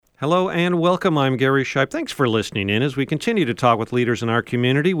Hello and welcome. I'm Gary Shipe. Thanks for listening in as we continue to talk with leaders in our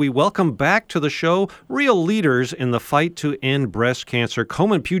community. We welcome back to the show real leaders in the fight to end breast cancer.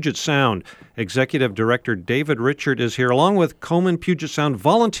 Komen Puget Sound Executive Director David Richard is here, along with Komen Puget Sound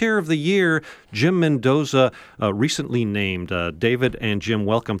Volunteer of the Year Jim Mendoza, recently named. David and Jim,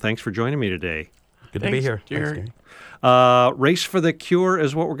 welcome. Thanks for joining me today. Good to be here. Thanks, Race for the Cure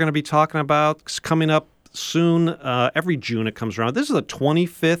is what we're going to be talking about. It's coming up soon. Every June it comes around. This is the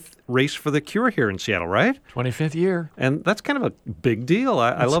 25th Race for the Cure here in Seattle, right? 25th year. And that's kind of a big deal.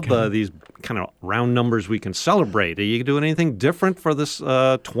 I love these kind of round numbers we can celebrate. Are you doing anything different for this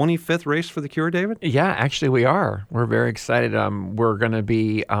 25th Race for the Cure, David? Yeah, actually we are. We're very excited. We're going to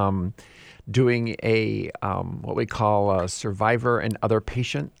be doing a what we call a survivor and other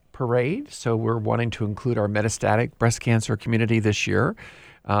patient parade. So we're wanting to include our metastatic breast cancer community this year.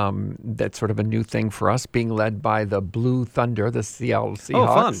 That's sort of a new thing for us, being led by the Blue Thunder, the Seattle Seahawks.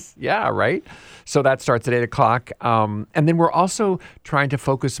 Oh, fun. Yeah, right. So that starts at 8 o'clock. And then we're also trying to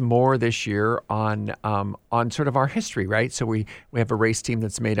focus more this year on sort of our history, right? So we have a race team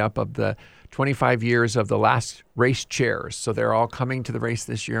that's made up of the 25 years of the last race chairs. So they're all coming to the race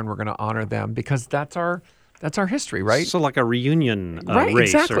this year, and we're going to honor them because that's our history, right? So like a reunion right,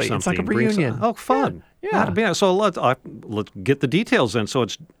 race exactly. or something. It's like a reunion. Oh, fun. Yeah. So let's get the details in. So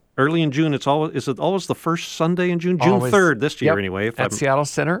it's early in June. Is it always the first Sunday in June? June 3rd this year, anyway. At Seattle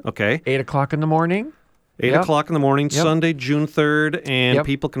Center. Okay. 8 o'clock in the morning. 8 o'clock in the morning, Yep. Sunday, June 3rd, and Yep.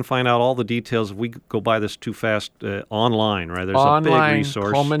 people can find out all the details if we go by this too fast online, right? There's Online, a big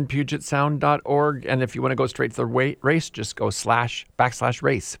resource. KomenPugetSound.org, and if you want to go straight to the race, just go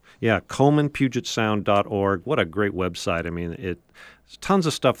 /race. Yeah, KomenPugetSound.org. What a great website. I mean, there's tons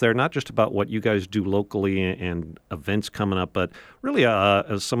of stuff there, not just about what you guys do locally and events coming up, but really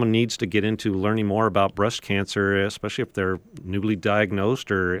as someone needs to get into learning more about breast cancer, especially if they're newly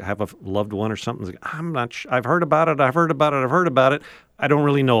diagnosed or have a loved one or something. I'm not sure. I've heard about it. I don't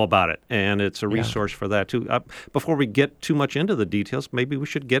really know about it. And it's a resource for that, too. Before we get too much into the details, maybe we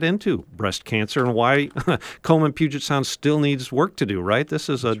should get into breast cancer and why Komen Puget Sound still needs work to do, right? This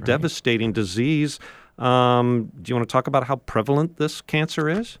is a devastating disease. Do you want to talk about how prevalent this cancer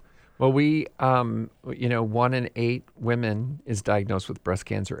is? Well, 1 in 8 women is diagnosed with breast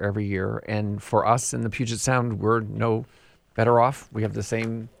cancer every year. And for us in the Puget Sound, we're no better off. We have the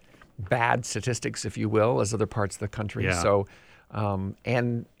same bad statistics, if you will, as other parts of the country. Yeah. So,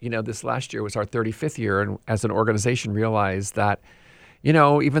 this last year was our 35th year. And as an organization realized that,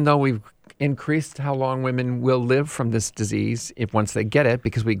 even though we've increased how long women will live from this disease once they get it,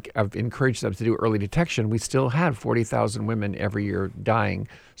 because we have encouraged them to do early detection, we still had 40,000 women every year dying.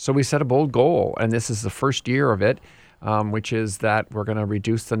 So we set a bold goal, and this is the first year of it, which is that we're going to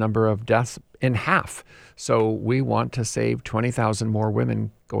reduce the number of deaths in half. So we want to save 20,000 more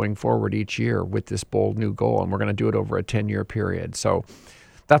women going forward each year with this bold new goal, and we're going to do it over a 10-year period. So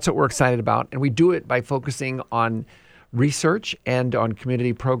that's what we're excited about, and we do it by focusing on research and on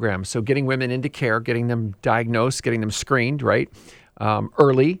community programs. So getting women into care, getting them diagnosed, getting them screened, right,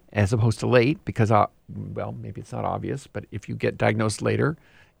 early as opposed to late because, maybe it's not obvious, but if you get diagnosed later,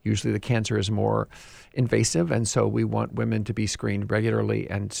 usually the cancer is more invasive. And so we want women to be screened regularly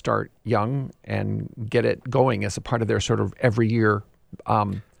and start young and get it going as a part of their sort of every year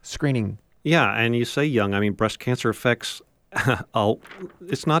screening. Yeah, and you say young. I mean, breast cancer affects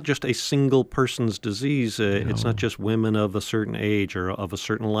it's not just a single person's disease. It's not just women of a certain age or of a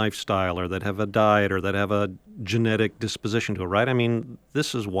certain lifestyle or that have a diet or that have a genetic disposition to it, right? I mean,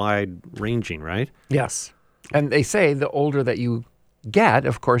 this is wide-ranging, right? Yes. And they say the older that you get,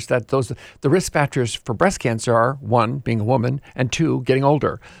 of course, that the risk factors for breast cancer are, 1, being a woman, and 2, getting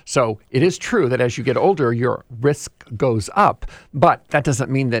older. So it is true that as you get older, your risk goes up. But that doesn't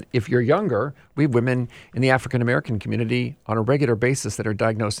mean that if you're younger, we have women in the African-American community on a regular basis that are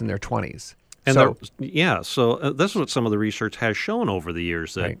diagnosed in their 20s. And so this is what some of the research has shown over the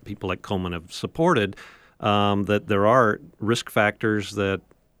years that people like Komen have supported, that there are risk factors that,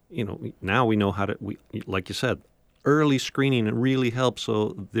 now we know how to, like you said, early screening really helps.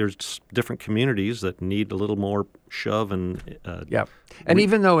 So there's different communities that need a little more shove and And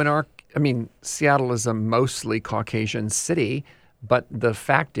even though Seattle is a mostly Caucasian city, but the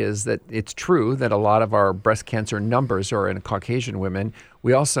fact is that it's true that a lot of our breast cancer numbers are in Caucasian women.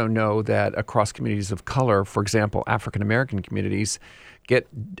 We also know that across communities of color, for example, African American communities, get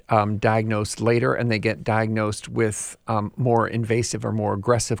diagnosed later, and they get diagnosed with more invasive or more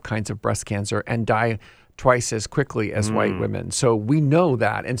aggressive kinds of breast cancer and die twice as quickly as white women. So we know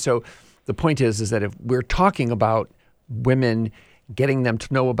that. And so the point is that if we're talking about women, getting them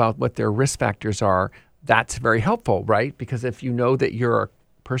to know about what their risk factors are, that's very helpful, right? Because if you know that you're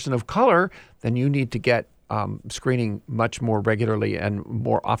person of color, then you need to get screening much more regularly and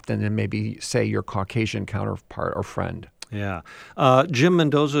more often than maybe, say, your Caucasian counterpart or friend. Yeah. Jim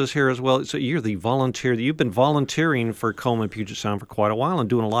Mendoza is here as well. So you're the volunteer. You've been volunteering for Coleman Puget Sound for quite a while and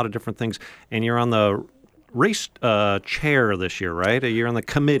doing a lot of different things. And you're on the race chair this year, right? You're on the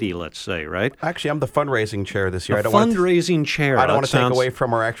committee, let's say, right? Actually, I'm the fundraising chair this year. Fundraising chair. I don't want to take away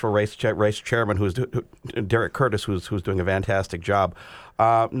from our actual race chairman, Derek Curtis, who's doing a fantastic job.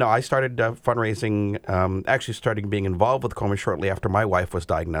 No, I started fundraising, actually started being involved with Coleman shortly after my wife was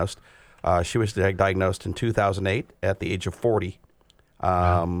diagnosed. She was diagnosed in 2008 at the age of 40.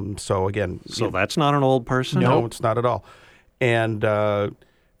 So again... So that's not an old person? No, it's not at all. And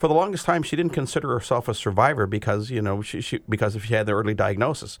for the longest time, she didn't consider herself a survivor because, because if she had the early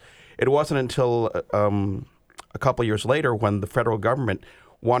diagnosis. It wasn't until a couple of years later when the federal government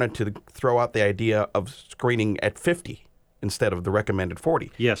wanted to throw out the idea of screening at 50 instead of the recommended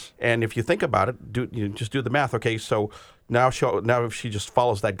 40. Yes. And if you think about it, just do the math. Okay, so now if she just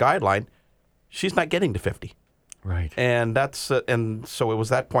follows that guideline, she's not getting to 50. Right. And and so it was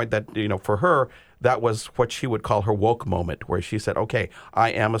that point that, for her, that was what she would call her woke moment, where she said, okay, I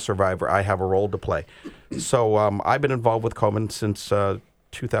am a survivor. I have a role to play. So I've been involved with Coleman since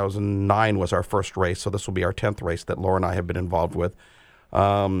 2009 was our first race. So this will be our 10th race that Laura and I have been involved with.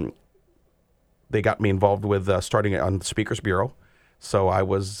 They got me involved with starting on the Speakers Bureau. So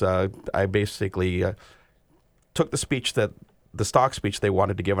I basically took the stock speech they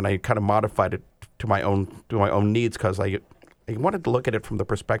wanted to give, and I kind of modified it to my own needs, because I wanted to look at it from the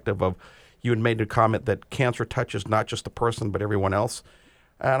perspective of, you had made a comment that cancer touches not just the person but everyone else,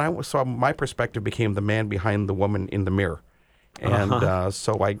 and so my perspective became the man behind the woman in the mirror, and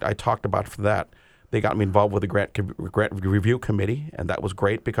so I talked about it for that. They got me involved with the grant review committee, and that was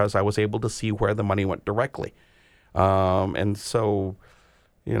great because I was able to see where the money went directly, and so.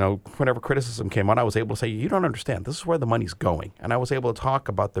 Whenever criticism came on, I was able to say, you don't understand. This is where the money's going. And I was able to talk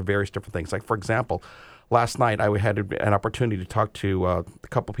about the various different things. Like, for example, last night I had an opportunity to talk to a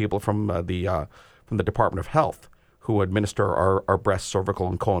couple people from the Department of Health who administer our breast, cervical,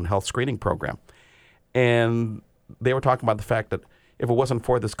 and colon health screening program. And they were talking about the fact that if it wasn't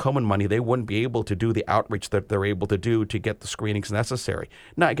for this Komen money, they wouldn't be able to do the outreach that they're able to do to get the screenings necessary.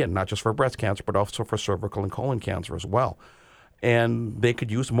 Now, again, not just for breast cancer, but also for cervical and colon cancer as well. And they could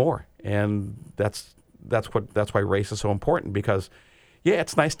use more, and that's why race is so important. Because, yeah,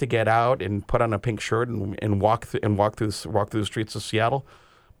 it's nice to get out and put on a pink shirt and walk through the streets of Seattle,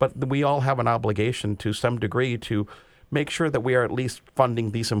 but we all have an obligation to some degree to make sure that we are at least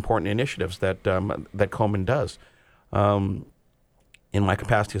funding these important initiatives that Komen does. In my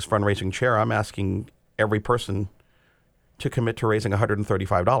capacity as fundraising chair, I'm asking every person to commit to raising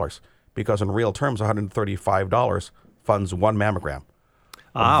 $135, because in real terms, $135 funds one mammogram.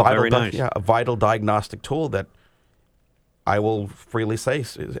 Very nice. A vital diagnostic tool that I will freely say,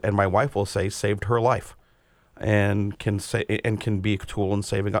 and my wife will say, saved her life, and can be a tool in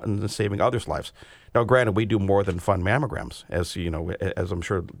saving others' lives. Now, granted, we do more than fund mammograms, as I'm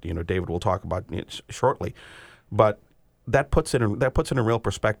sure David will talk about shortly, but that puts it in real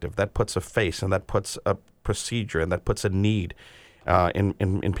perspective. That puts a face, and that puts a procedure, and that puts a need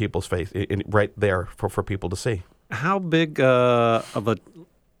in people's face, right there for people to see. How big of a,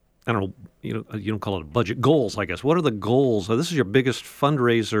 I don't know, you don't call it a budget, goals, I guess. What are the goals? This is your biggest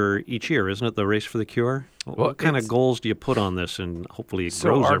fundraiser each year, isn't it, the Race for the Cure? What kind of goals do you put on this, and hopefully it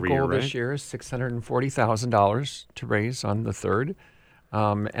grows every year, right? So our goal this year is $640,000 to raise on the 3rd.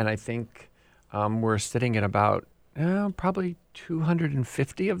 And I think we're sitting at about probably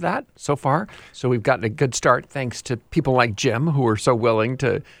 250 of that so far. So we've gotten a good start thanks to people like Jim, who are so willing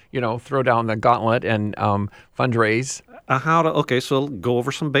to, throw down the gauntlet and fundraise. So go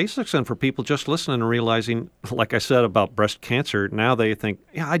over some basics then for people just listening and realizing, like I said about breast cancer, now they think,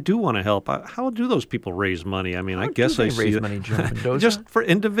 yeah, I do want to help. How do those people raise money? I mean, I guess they see raise money, Jim Mendoza? Just for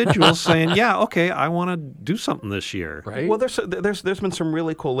individuals saying, yeah, okay, I want to do something this year. Right. Well, there's been some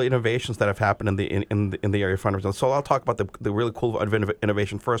really cool innovations that have happened in the area of fundraising. So I'll talk about the really cool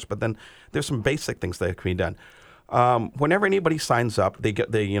innovation first, but then there's some basic things that can be done. Whenever anybody signs up, they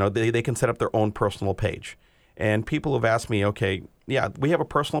can set up their own personal page. And people have asked me, okay, yeah, we have a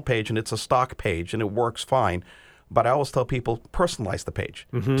personal page and it's a stock page and it works fine. But I always tell people, personalize the page.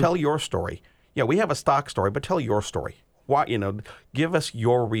 Mm-hmm. Tell your story. Yeah, we have a stock story, but tell your story. Why? Give us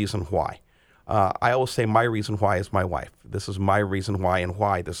your reason why. I always say my reason why is my wife. This is my reason why, and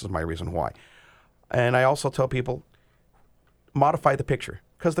why this is my reason why. And I also tell people, modify the picture,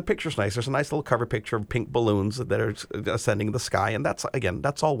 because the picture's nice. There's a nice little cover picture of pink balloons that are ascending in the sky, and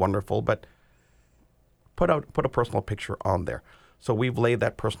that's all wonderful, but put a personal picture on there. So we've laid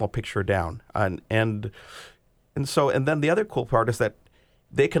that personal picture down, and then the other cool part is that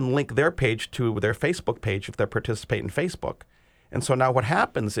they can link their page to their Facebook page if they participate in Facebook. And so now what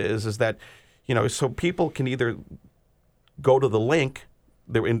happens is that, so people can either go to the link,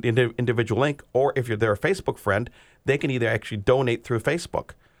 their individual link, or if they're a Facebook friend, they can either actually donate through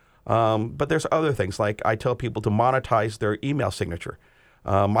Facebook. But there's other things, like I tell people to monetize their email signature.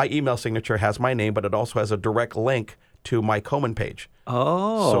 My email signature has my name, but it also has a direct link to my Komen page.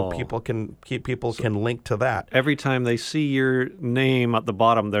 Oh. So people can link to that. Every time they see your name at the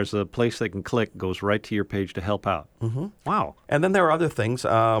bottom, there's a place they can click, goes right to your page to help out. Mm-hmm. Wow. And then there are other things,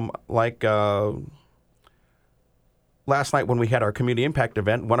 like last night when we had our community impact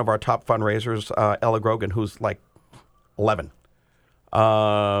event, one of our top fundraisers, Ella Grogan, who's like 11.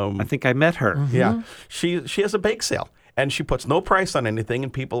 I think I met her. Mm-hmm. Yeah. She has a bake sale. And she puts no price on anything,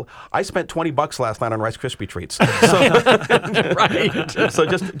 and I spent $20 last night on Rice Krispie treats. So, Right. So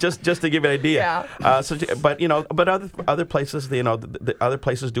just to give you an idea. Yeah. But other places, the other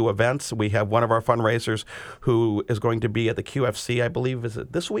places do events. We have one of our fundraisers who is going to be at the QFC, I believe, is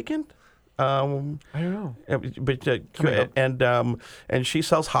it this weekend? I don't know. And she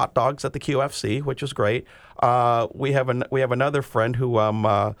sells hot dogs at the QFC, which is great. We have another friend who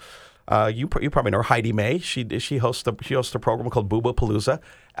you probably know her, Heidi May. She hosts a program called Booba Palooza,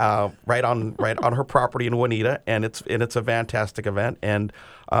 right on her property in Juanita, and it's a fantastic event. And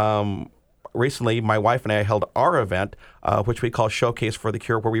recently, my wife and I held our event, which we call Showcase for the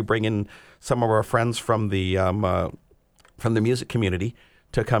Cure, where we bring in some of our friends from the music community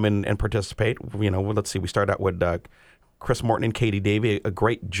to come in and participate. Let's see, we started out with Chris Morton and Katie Davey, a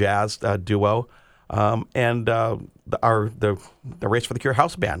great jazz duo. And the Race for the Cure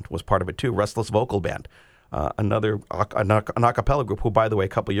house band was part of it too, Restless Vocal Band, an a cappella group who, by the way, a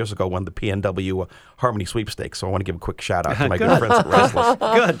couple of years ago won the PNW Harmony Sweepstakes. So I want to give a quick shout out to my good friends at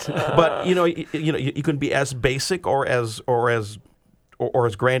Restless. Good. But you can be as basic or as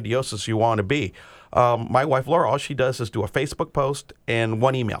grandiose as you want to be. My wife Laura, all she does is do a Facebook post and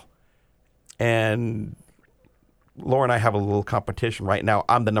one email, and Laura and I have a little competition right now.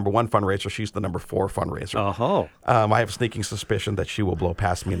 I'm the number 1 fundraiser. She's the number 4 fundraiser. Oh. I have a sneaking suspicion that she will blow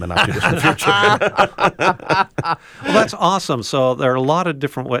past me in the not too distant future. Well, that's awesome. So there are a lot of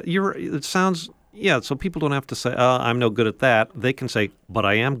different ways. It sounds, so people don't have to say, I'm no good at that. They can say, but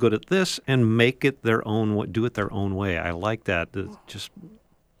I am good at this, and make it their own, do it their own way. I like that. Just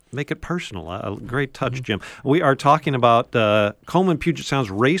make it personal. A great touch, Jim. We are talking about Komen Puget Sound's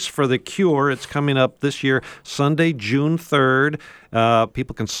Race for the Cure. It's coming up this year, Sunday, June 3rd.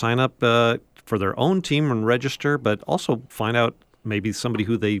 People can sign up for their own team and register, but also find out maybe somebody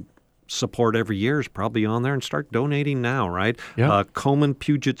who they support every year is probably on there, and start donating now, right? Yeah.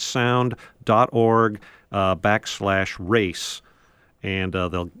 KomenPugetSound.org /race. And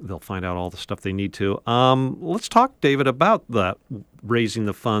they'll find out all the stuff they need to. Let's talk, David, about that, raising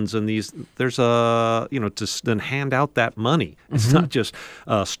the funds and these. There's to then hand out that money. It's not just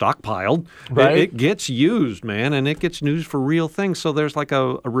stockpiled. Right. It gets used, man, and it gets used for real things. So there's like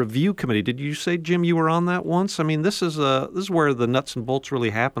a review committee. Did you say, Jim, you were on that once? I mean, this is where the nuts and bolts really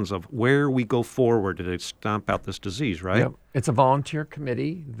happens of where we go forward to stomp out this disease, right? Yep. It's a volunteer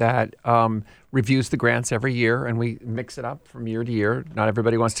committee that reviews the grants every year, and we mix it up from year to year. Not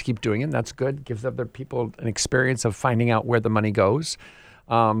everybody wants to keep doing it. That's good. Gives other people an experience of finding out where the money goes.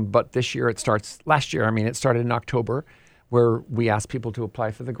 But this year it started in October, where we asked people to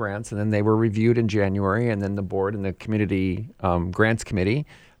apply for the grants, and then they were reviewed in January, and then the board and the community grants committee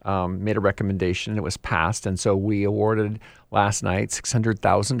made a recommendation, and it was passed. And so we awarded last night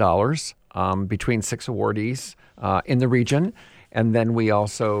 $600,000 between 6 awardees in the region. And then we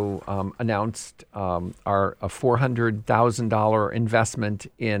also announced our $400,000 investment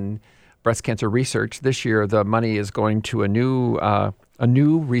in breast cancer research. This year, the money is going to a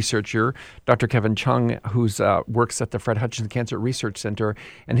new researcher, Dr. Kevin Chung, who works at the Fred Hutchinson Cancer Research Center.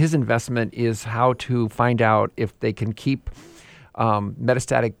 And his investment is how to find out if they can keep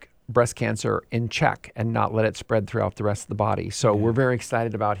metastatic breast cancer in check and not let it spread throughout the rest of the body. So we're very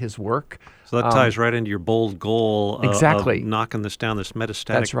excited about his work. So that ties right into your bold goal exactly. of knocking this down, this metastatic.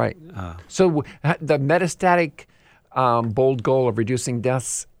 That's right. So the metastatic bold goal of reducing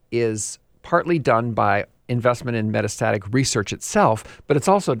deaths is partly done by investment in metastatic research itself, but it's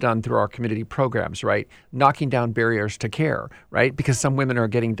also done through our community programs, right? Knocking down barriers to care, right? Because some women are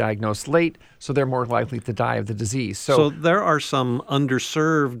getting diagnosed late, so they're more likely to die of the disease. So there are some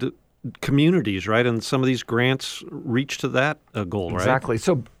underserved communities, right? And some of these grants reach to that goal, right? Exactly.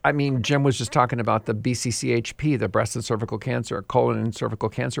 So, I mean, Jim was just talking about the BCCHP, the Breast and Cervical Cancer, Colon and Cervical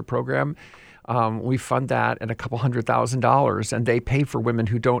Cancer Program. We fund that at a couple $100,000, and they pay for women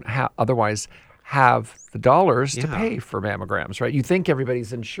who don't otherwise have the dollars to pay for mammograms, right? You think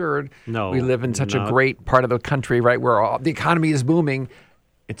everybody's insured. No, we live in such a great part of the country, right, where the economy is booming.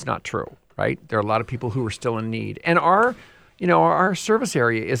 It's not true, right? There are a lot of people who are still in need. And our service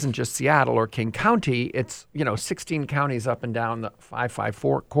area isn't just Seattle or King County. It's, 16 counties up and down the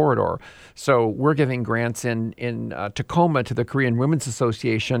 554 corridor. So we're giving grants in Tacoma to the Korean Women's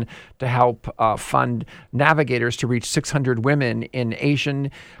Association to help fund navigators to reach 600 women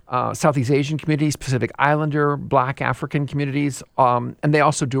in Southeast Asian communities, Pacific Islander, Black African communities. And they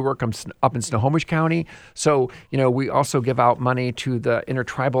also do work up in Snohomish County. So, we also give out money to the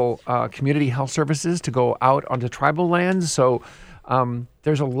intertribal community health services to go out onto tribal lands. So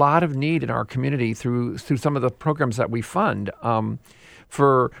there's a lot of need in our community through some of the programs that we fund.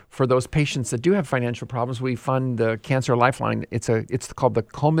 For those patients that do have financial problems, we fund the Cancer Lifeline. It's called the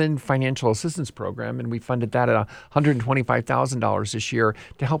Komen Financial Assistance Program, and we funded that at $125,000 this year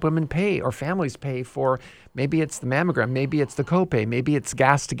to help women pay or families pay for, maybe it's the mammogram, maybe it's the copay, maybe it's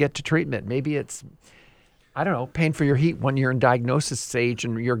gas to get to treatment, maybe it's, I don't know, paying for your heat when you're in diagnosis stage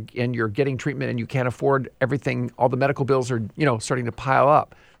and you're getting treatment and you can't afford everything. All the medical bills are starting to pile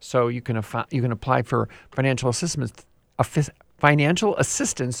up. So you can apply for financial assistance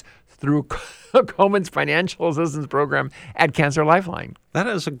through Komen's Financial Assistance Program at Cancer Lifeline. That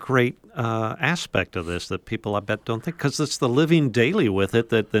is a great aspect of this that people, I bet, don't think, because it's the living daily with it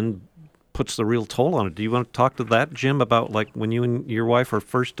that then puts the real toll on it. Do you want to talk to that, Jim, about like when you and your wife were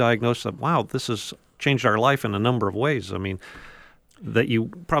first diagnosed, that, wow, this has changed our life in a number of ways? I mean, that you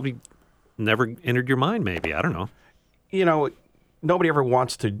probably never entered your mind, maybe. I don't know. Nobody ever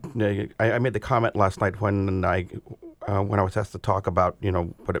wants to. I made the comment last night when I was asked to talk about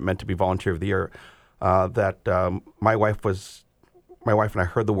what it meant to be Volunteer of the Year, that my wife and I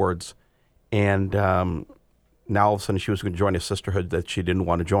heard the words, and now all of a sudden she was going to join a sisterhood that she didn't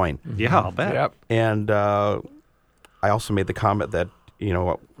want to join. Yeah, I'll bet. Yep. And I also made the comment that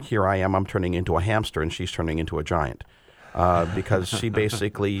here I am, I'm turning into a hamster, and she's turning into a giant. Because she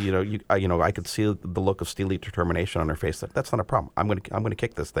basically, I could see the look of steely determination on her face. That's not a problem. I'm going to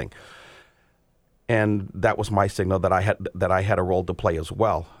kick this thing. And that was my signal that I had a role to play as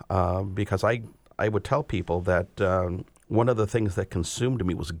well. Because I would tell people that one of the things that consumed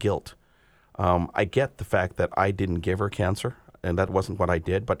me was guilt. I get the fact that I didn't give her cancer, and that wasn't what I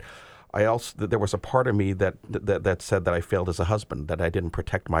did, but there was a part of me that said that I failed as a husband, that I didn't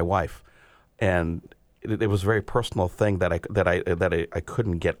protect my wife, and it was a very personal thing that I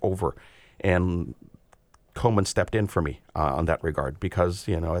couldn't get over, and Komen stepped in for me on that regard because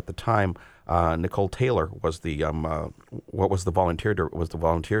at the time Nicole Taylor was the volunteer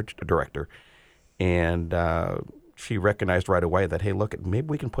director, and she recognized right away that, hey, look, maybe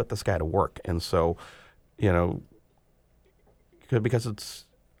we can put this guy to work, and so because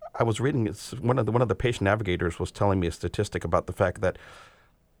I was reading, one of the patient navigators was telling me a statistic about the fact that,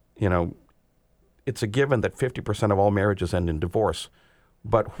 it's a given that 50% of all marriages end in divorce,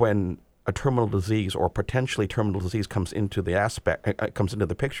 but when a terminal disease or potentially terminal disease comes into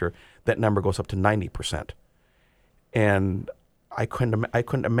the picture, that number goes up to 90%. And I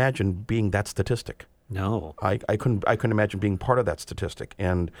couldn't imagine being that statistic. No, I couldn't imagine being part of that statistic.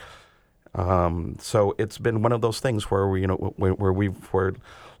 And so it's been one of those things where where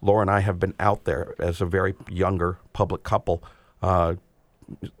Laura and I have been out there as a very younger public couple,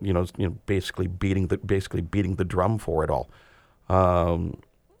 basically beating the drum for it all,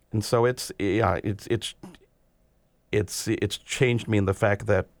 and so it's changed me in the fact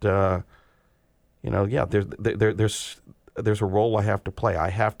that there's a role I have to play. I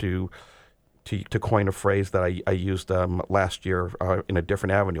have to coin a phrase that I used last year in a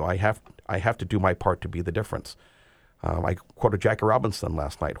different avenue. I have to do my part to be the difference. I quoted Jackie Robinson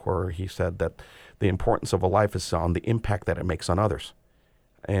last night, where he said that the importance of a life is on the impact that it makes on others.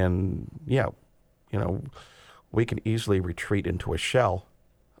 And we can easily retreat into a shell,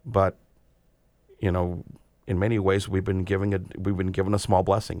 but in many ways we've been given a small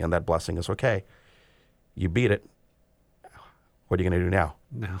blessing, and that blessing is okay. You beat it. What are you going to do now?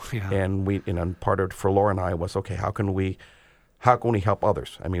 No, yeah. And part of it for Laura and I was, okay, how can we help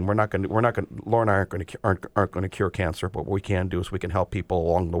others? I mean, Laura and I aren't going to cure cancer, but what we can do is we can help people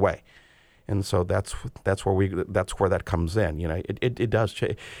along the way. And so that's where that comes in. It does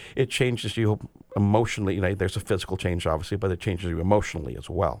it changes you emotionally. There's a physical change obviously, but it changes you emotionally as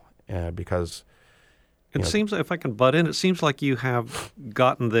well, because It seems, if I can butt in, it seems like you have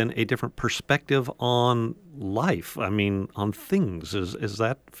gotten then a different perspective on life. I mean, on things. Is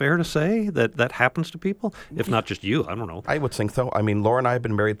that fair to say that happens to people? If not just you, I don't know. I would think so. I mean, Laura and I have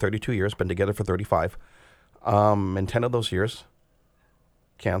been married 32 years, been together for 35. In 10 of those years,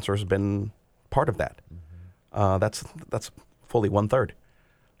 cancer has been part of that. That's fully 1/3.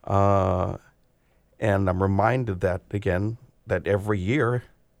 And I'm reminded that, again, that every year,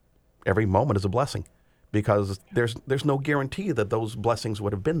 every moment is a blessing, because there's no guarantee that those blessings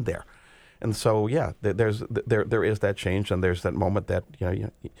would have been there. And so, yeah, there is that change, and there's that moment that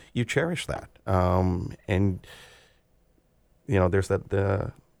you cherish that. And there's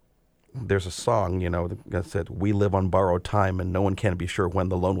a song that said, "We live on borrowed time, and no one can be sure when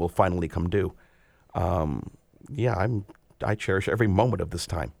the loan will finally come due." I cherish every moment of this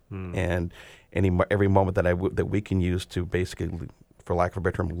time, and every moment that we can use to basically, for lack of a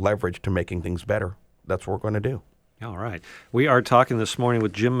better term, leverage to making things better. That's what we're going to do. All right. We are talking this morning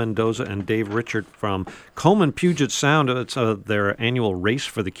with Jim Mendoza and Dave Richard from Komen Puget Sound. It's their annual Race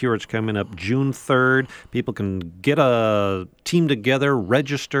for the Cure. It's coming up June 3rd. People can get a team together,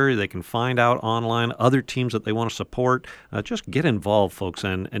 register. They can find out online other teams that they want to support. Just get involved, folks.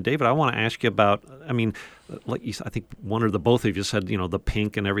 And David, I want to ask you about, like I think one or the both of you said, the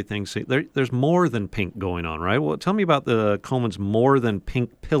pink and everything. See, there's more than pink going on, right? Well, tell me about the Komen's more than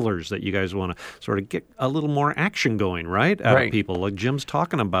pink pillars that you guys want to sort of get a little more action going, right? Out of people, like Jim's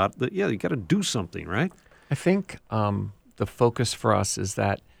talking about. You got to do something, right? I think the focus for us is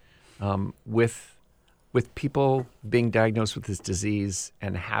that with people being diagnosed with this disease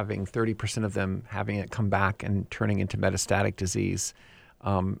and having 30% of them having it come back and turning into metastatic disease,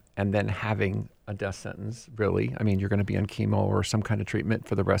 and then having a death sentence, really. I mean, you're going to be on chemo or some kind of treatment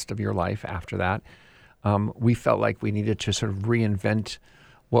for the rest of your life after that. We felt like we needed to sort of reinvent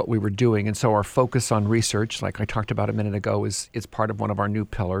what we were doing. And so our focus on research, like I talked about a minute ago, is part of one of our new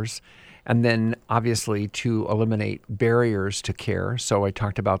pillars. And then obviously to eliminate barriers to care. So I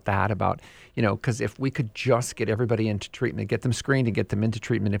talked about that, because if we could just get everybody into treatment, get them screened and get them into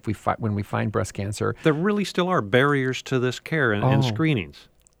treatment when we find breast cancer. There really still are barriers to this care and screenings.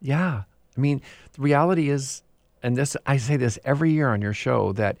 Yeah. I mean, the reality is, and I say this every year on your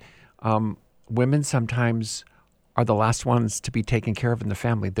show, that women sometimes are the last ones to be taken care of in the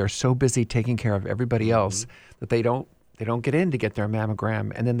family. They're so busy taking care of everybody else that they don't get in to get their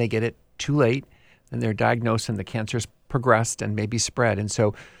mammogram, and then they get it too late, and they're diagnosed and the cancer's progressed and maybe spread. And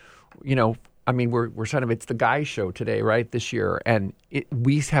so, we're sort of, it's the guy show today, right, this year. And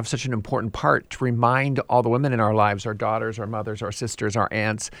we have such an important part to remind all the women in our lives, our daughters, our mothers, our sisters, our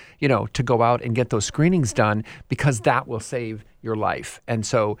aunts, to go out and get those screenings done, because that will save your life. And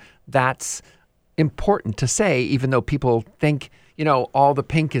so that's important to say, even though people think, all the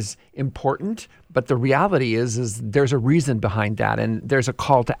pink is important, but the reality is there's a reason behind that, and there's a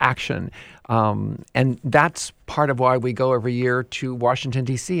call to action. And that's part of why we go every year to Washington,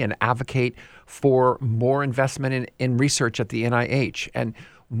 D.C. and advocate for more investment in research at the NIH, and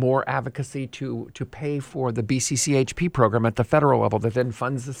more advocacy to pay for the BCCHP program at the federal level that then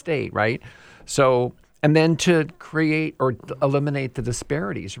funds the state, right? So, and then to create or eliminate the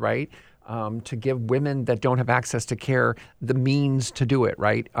disparities, right? To give women that don't have access to care the means to do it,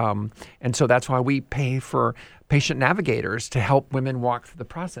 right? And so that's why we pay for patient navigators to help women walk through the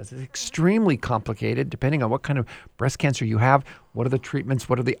process. It's extremely complicated, depending on what kind of breast cancer you have. What are the treatments?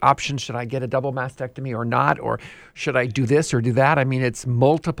 What are the options? Should I get a double mastectomy or not? Or should I do this or do that? I mean, it's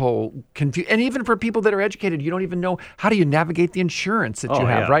multiple and even for people that are educated, you don't even know, how do you navigate the insurance that you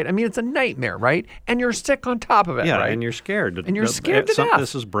have, right? I mean, it's a nightmare, right? And you're sick on top of it, right? Yeah, and you're scared. And you're scared to death.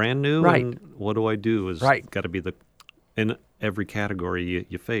 This is brand new, right? And what do I do? Is got to be in every category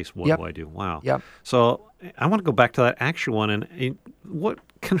you face. What do I do? Wow. Yep. So I want to go back to that actual one, and what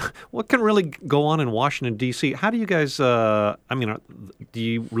can really go on in Washington, D.C.? How do you guys, do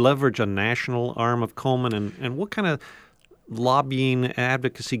you leverage a national arm of Komen, and what kind of lobbying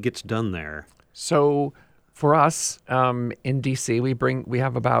advocacy gets done there? So for us in D.C., we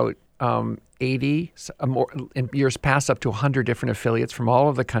have about 80, in years past up to 100 different affiliates from all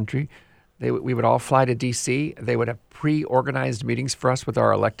over the country. We would all fly to D.C. They would have pre-organized meetings for us with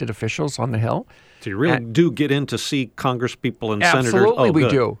our elected officials on the Hill. So you really do get in to see congresspeople and senators? Absolutely, we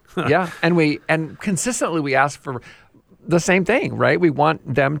do. Yeah, and consistently we ask for the same thing, right? We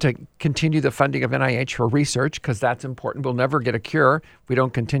want them to continue the funding of NIH for research, because that's important. We'll never get a cure if we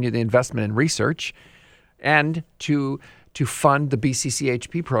don't continue the investment in research, and to fund the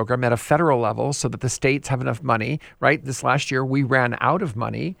BCCHP program at a federal level so that the states have enough money, right? This last year, we ran out of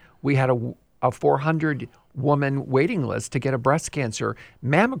money. We had a 400-woman waiting list to get a breast cancer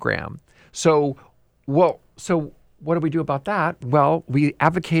mammogram. So Well, so what do we do about that? Well, we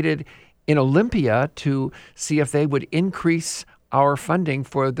advocated in Olympia to see if they would increase our funding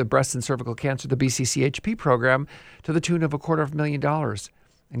for the breast and cervical cancer, the BCCHP program, to the tune of $250,000.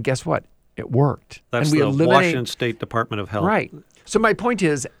 And guess what? It worked. That's and we the Washington State Department of Health. Right. So my point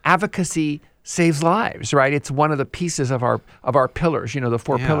is, advocacy saves lives, right? It's one of the pieces of our pillars, the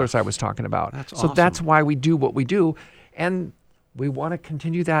 4 pillars I was talking about. That's so awesome. that's why we do what we do. And we want to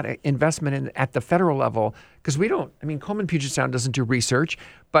continue that investment at the federal level, because Coleman Puget Sound doesn't do research,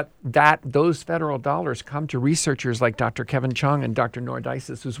 but those federal dollars come to researchers like Dr. Kevin Chung and Dr. Nora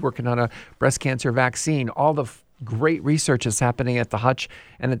Dices, who's working on a breast cancer vaccine. All the great research is happening at the Hutch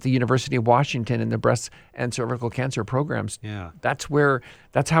and at the University of Washington in the breast and cervical cancer programs. Yeah. That's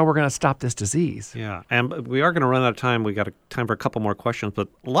how we're going to stop this disease. Yeah, and we are going to run out of time. We got time for a couple more questions, but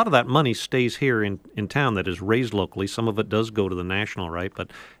a lot of that money stays here in town that is raised locally. Some of it does go to the national, right?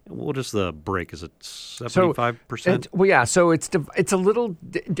 But what is the break? Is it 75%? Well, yeah. So it's a little.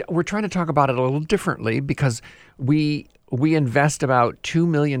 We're trying to talk about it a little differently because we invest about $2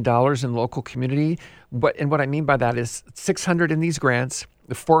 million in local community. And what I mean by that is 600 in these grants,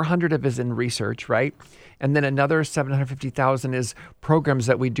 the 400 of is in research, right? And then another 750,000 is programs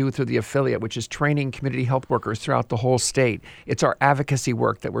that we do through the affiliate, which is training community health workers throughout the whole state. It's our advocacy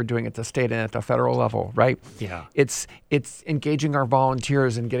work that we're doing at the state and at the federal level, right? Yeah. It's engaging our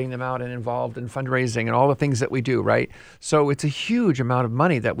volunteers and getting them out and involved in fundraising and all the things that we do, right? So it's a huge amount of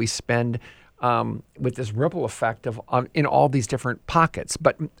money that we spend with this ripple effect in all these different pockets,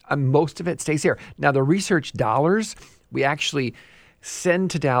 but most of it stays here. Now, the research dollars we actually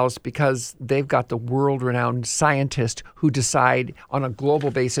send to Dallas because they've got the world-renowned scientists who decide on a global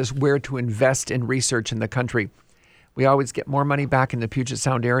basis where to invest in research in the country. We always get more money back in the Puget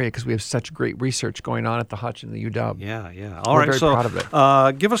Sound area because we have such great research going on at the Hutch and the UW. Yeah. We're very proud of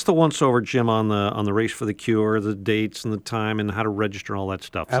it. Give us the once-over, Jim, on the Race for the Cure, the dates and the time and how to register and all that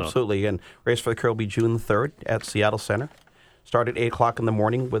stuff. Absolutely. And Race for the Cure will be June 3rd at Seattle Center. Start at 8 o'clock in the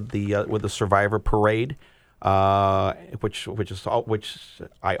morning with the Survivor Parade, which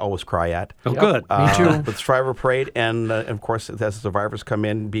I always cry at. Oh, good. Me too. The Survivor Parade, and of course, as the survivors come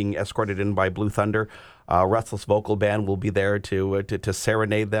in, being escorted in by Blue Thunder, Restless Vocal Band will be there to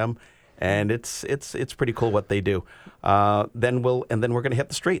serenade them, and it's pretty cool what they do. Then we're going to hit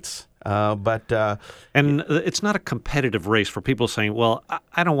the streets. And it's not a competitive race for people saying, "Well,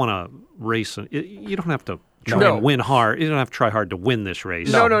 I don't want to race." You don't have to try and win hard. You don't have to try hard to win this race.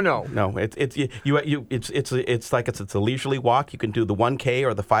 No. No, it's like it's a leisurely walk. You can do the 1K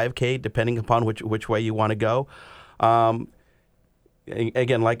or the 5K depending upon which way you want to go.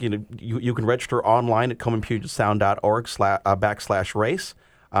 Again, you can register online at colemanpugetsound.org/race.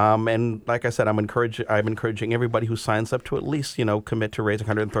 And like I said, I'm encouraging everybody who signs up to at least commit to raising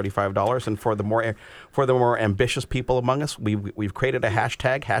 $135. And for the more ambitious people among us, we've created a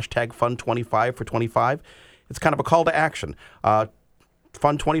hashtag Fund25 for 25. It's kind of a call to action.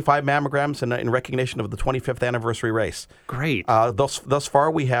 Fund 25 mammograms in recognition of the 25th anniversary race. Great. Thus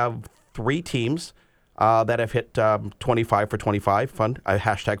far, we have 3 teams that have hit 25 for 25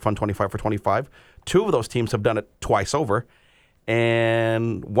 hashtag Fund 25 for 25. 2 of those teams have done it twice over.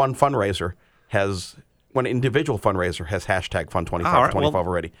 And one individual fundraiser has hashtag Fund 25 for 25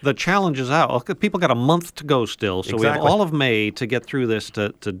 already. The challenge is out. People got a month to go still, so Exactly. we have all of May to get through this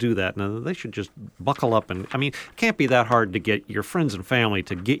to do that. Now, they should just buckle up. And it can't be that hard to get your friends and family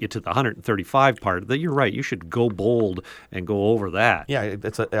to get you to the 135 part. You're right. You should go bold and go over that. Yeah,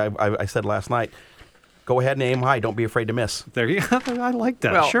 I said last night, go ahead and aim high. Don't be afraid to miss. There you go. I like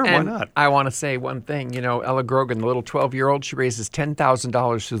that. Well, sure, why and not? I want to say one thing. Ella Grogan, the little 12-year-old, she raises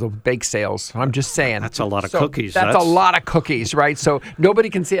 $10,000 through the bake sales. I'm just saying. That's a lot of cookies. That's a lot of cookies, right? So nobody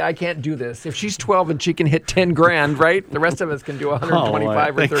can say, I can't do this. If she's 12 and she can hit 10 grand, right? The rest of us can do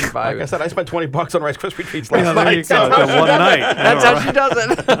 125 or 35. Like I said, I spent $20 on Rice Krispie treats last There night. you go. One night. That's how she does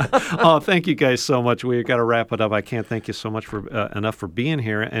it. Oh, thank you guys so much. We've got to wrap it up. I can't thank you so much for enough for being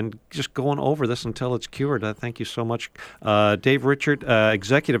here and just going over this until it's cured. Thank you so much. Dave Richard,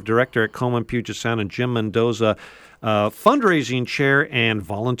 Executive Director at Coleman Puget Sound, and Jim Mendoza, Fundraising Chair and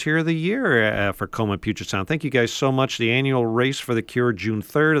Volunteer of the Year for Coleman Puget Sound. Thank you guys so much. The annual Race for the Cure, June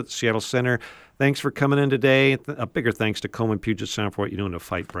 3rd at the Seattle Center. Thanks for coming in today. A bigger thanks to Coleman Puget Sound for what you're doing to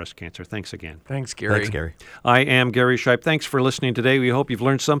fight breast cancer. Thanks again. Thanks, Gary. Thanks, Gary. I am Gary Shipe. Thanks for listening today. We hope you've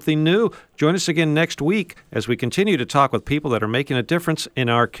learned something new. Join us again next week as we continue to talk with people that are making a difference in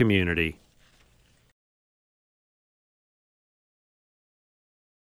our community.